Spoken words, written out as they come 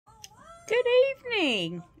Good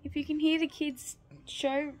evening. If you can hear the kids'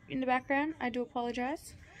 show in the background, I do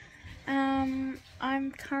apologise. I'm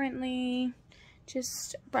currently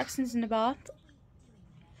just, Braxton's in the bath.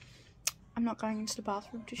 I'm not going into the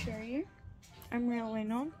bathroom to show you. I'm really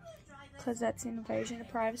not, because that's an invasion of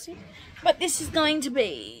privacy. But this is going to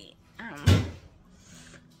be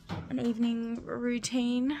an evening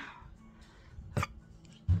routine.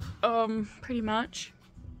 Pretty much.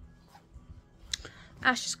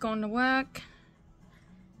 Ash has gone to work,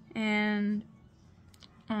 and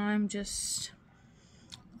I'm just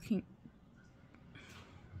looking.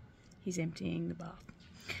 He's emptying the bath.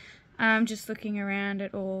 I'm just looking around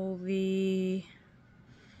at all the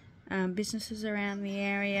businesses around the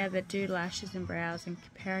area that do lashes and brows, and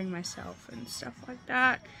comparing myself and stuff like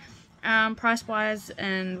that. Price wise,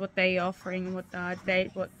 and what they're offering, and what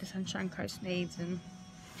the Sunshine Coast needs, and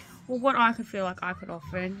what I could feel like I could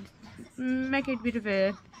offer, and make a bit of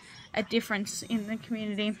a difference in the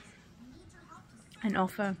community and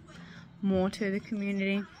offer more to the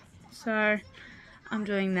community. So I'm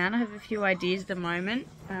doing that. I have a few ideas at the moment.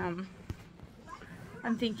 I'm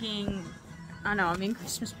thinking, I know I'm in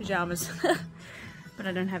Christmas pajamas, but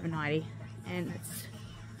I don't have a nightie, and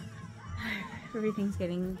everything's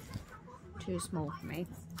getting too small for me.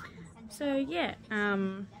 So yeah, I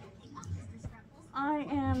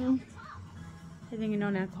am having a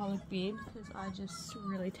non-alcoholic beer because I just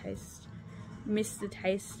really miss the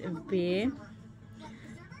taste of beer.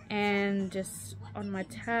 And just on my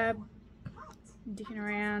tab, digging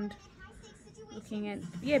around, looking at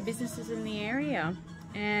businesses in the area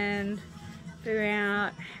and figuring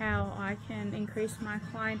out how I can increase my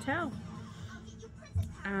clientele.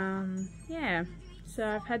 So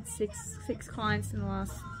I've had six clients in the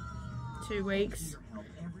last 2 weeks.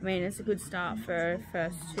 I mean, it's a good start for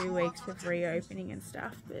first 2 weeks of reopening and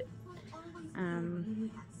stuff, but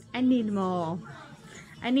I need more.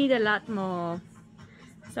 I need a lot more.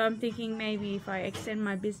 So I'm thinking maybe if I extend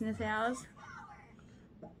my business hours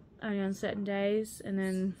only on certain days, and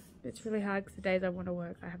then it's really hard because the days I want to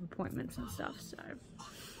work I have appointments and stuff, so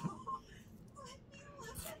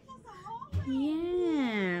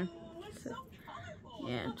yeah.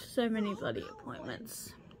 So many bloody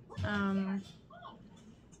appointments.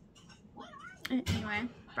 Anyway,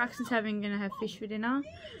 Braxton's gonna have fish for dinner,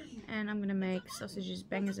 and I'm gonna make sausages,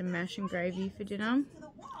 bangers and mash and gravy for dinner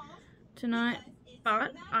tonight.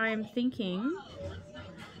 But I'm thinking,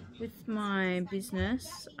 with my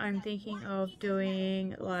business, I'm thinking of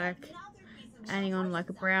doing adding on a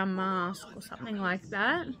brown mask or something like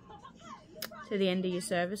that to the end of your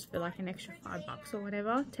service for an extra $5 or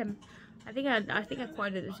whatever. I think I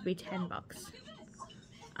quoted it to be $10.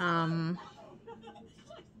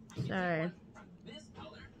 So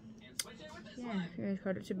yeah, I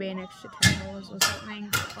got it to be an extra $10 or something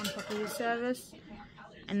on top of your service.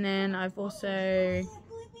 And then I've also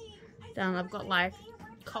done, I've got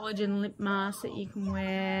collagen lip masks that you can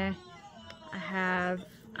wear. I have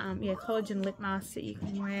collagen lip masks that you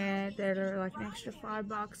can wear that are an extra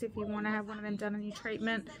 $5 if you want to have one of them done on your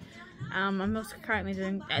treatment. I'm also currently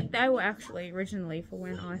doing, they were actually originally for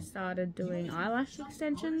when I started doing eyelash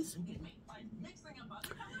extensions.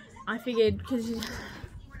 I figured, because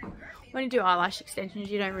when you do eyelash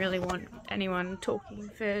extensions, you don't really want anyone talking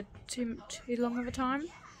for too long of a time,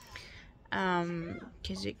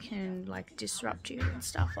 because it can disrupt you and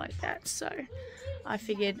stuff like that. So I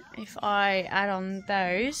figured if I add on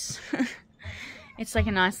those, it's a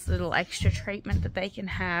nice little extra treatment that they can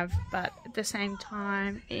have, but at the same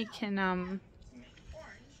time it can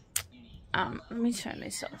let me turn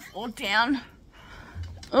this all down.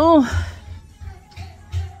 Oh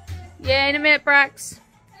yeah, in a minute, Brax.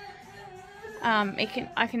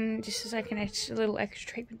 I can just a little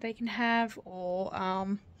extra treatment they can have, or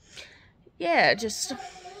yeah, it's just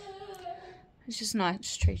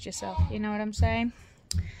nice to treat yourself, you know what I'm saying?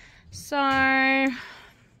 So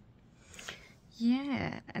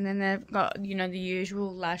yeah, and then they've got, the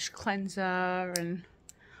usual lash cleanser and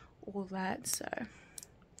all that, so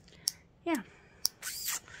yeah,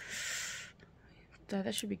 so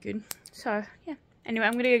that should be good. So yeah, anyway,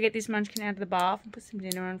 I'm gonna go get this munchkin out of the bath and put some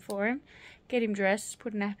dinner on for him, get him dressed,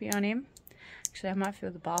 put a nappy on him. Actually, I might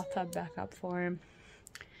fill the bathtub back up for him.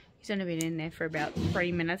 He's only been in there for about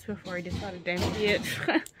 3 minutes before he decided to empty it.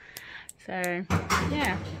 So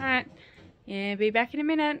yeah, alright, yeah, be back in a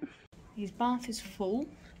minute. His bath is full,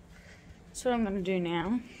 so what I'm gonna do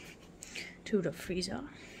now, to the freezer.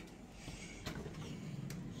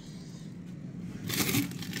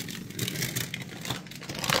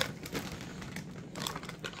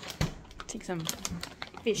 Take some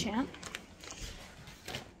fish out,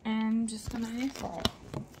 and I'm just gonna air fry it.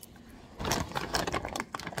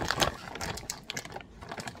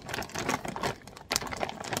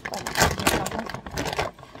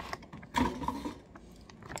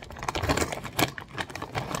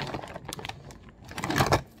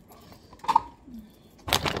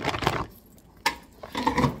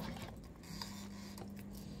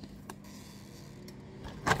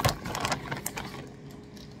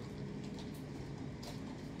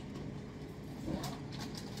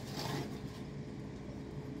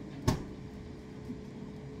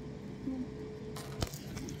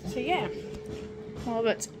 So yeah,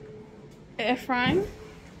 Robert's air frying,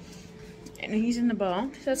 and he's in the bar,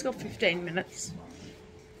 so it's got 15 minutes.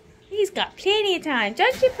 He's got plenty of time,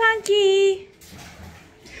 don't you, Punky?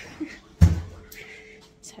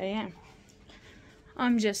 So yeah,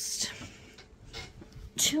 I'm just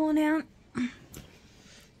chilling out.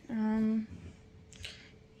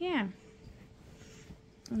 Yeah,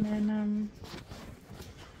 and then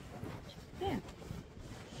yeah,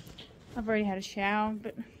 I've already had a shower,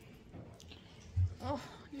 but oh,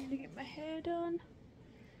 I need to get my hair done.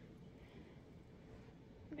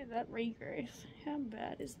 Look at that regrowth. How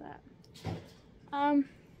bad is that? But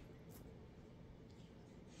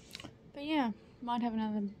yeah, might have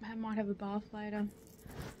a bath later,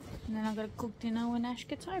 and then I've got to cook dinner when Ash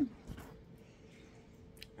gets home.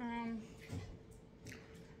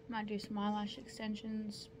 Might do some eyelash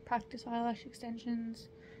extensions, practice eyelash extensions,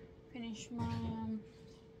 finish my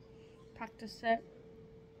practice set.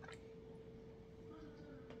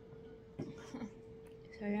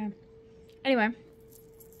 So yeah. Anyway,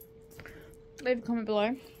 leave a comment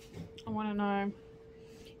below. I want to know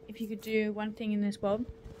if you could do one thing in this world.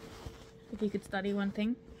 If you could study one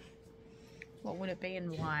thing, what would it be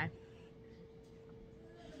and why?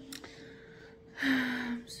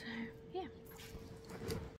 So yeah.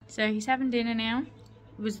 So he's having dinner now.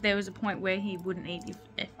 There was a point where he wouldn't eat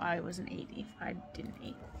if I didn't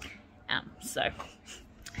eat. So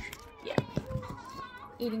yeah,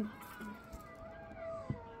 eating.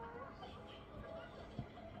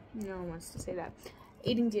 No one wants to see that.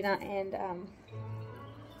 Eating dinner and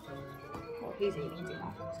well, he's eating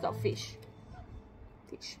dinner. It's got fish.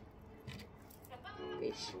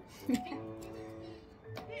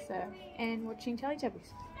 So, and watching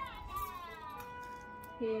Teletubbies.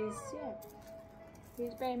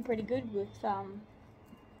 He's been pretty good with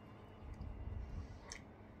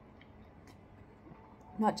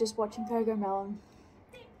not just watching Cocomelon.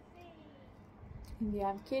 If you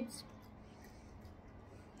have kids,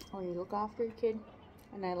 or you look after a kid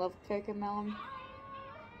and they love Cocomelon,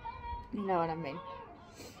 you know what I mean.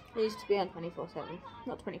 It used to be on 24/7,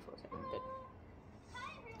 not 24/7, but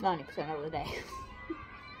 90% of the day.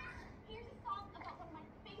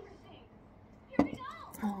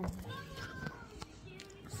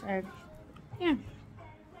 So yeah.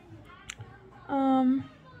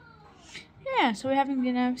 Yeah, so we're having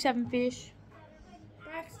dinner, 7 fish.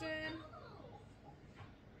 Braxton.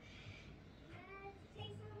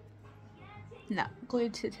 No,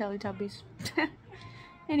 glued to Teletubbies.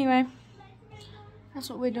 Anyway, that's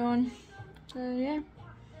what we're doing. So yeah.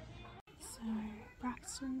 So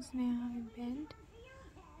Braxton's now in bed.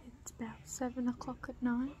 It's about 7 o'clock at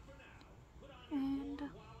night. And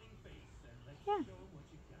yeah.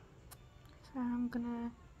 So I'm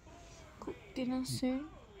gonna cook dinner soon.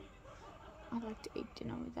 I like to eat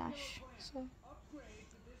dinner with Ash, so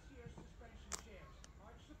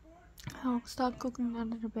I'll start cooking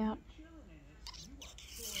that at about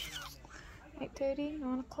 8:30,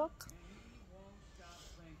 9 o'clock,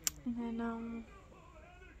 and then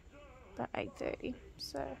about 8:30.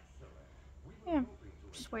 So yeah,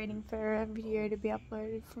 just waiting for a video to be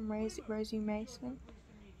uploaded from Rosie Mason.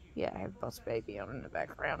 Yeah, I have Boss Baby on in the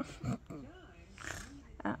background.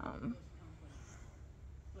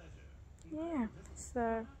 Yeah,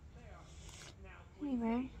 so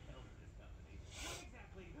anyway,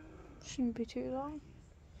 shouldn't be too long.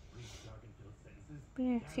 But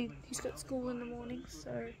yeah, he's got school in the morning,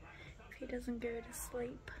 so if he doesn't go to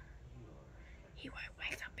sleep, he won't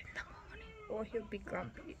wake up in the morning, or he'll be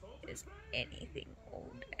grumpy as anything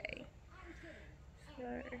all day.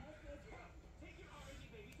 So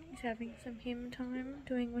he's having some him time,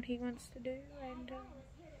 doing what he wants to do, and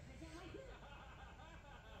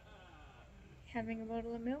having a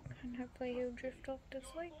bottle of milk, and hopefully he'll drift off to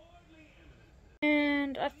sleep.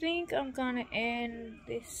 And I think I'm gonna end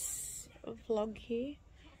this vlog here.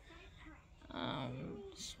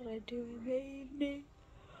 That's what I do in the evening.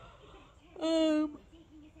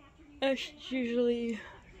 Ash's usually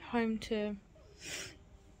home to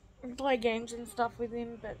play games and stuff with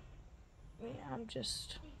him, but yeah, I'm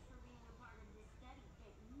just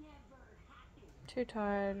too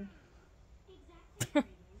tired.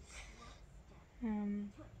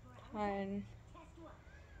 Tired,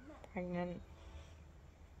 pregnant.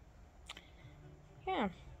 Yeah,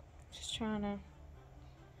 just trying to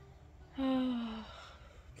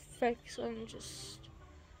focus on just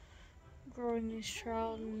growing this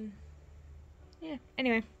child, and yeah.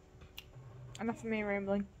 Anyway, enough of me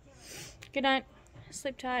rambling. Good night.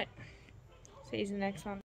 Sleep tight. See you in the next one.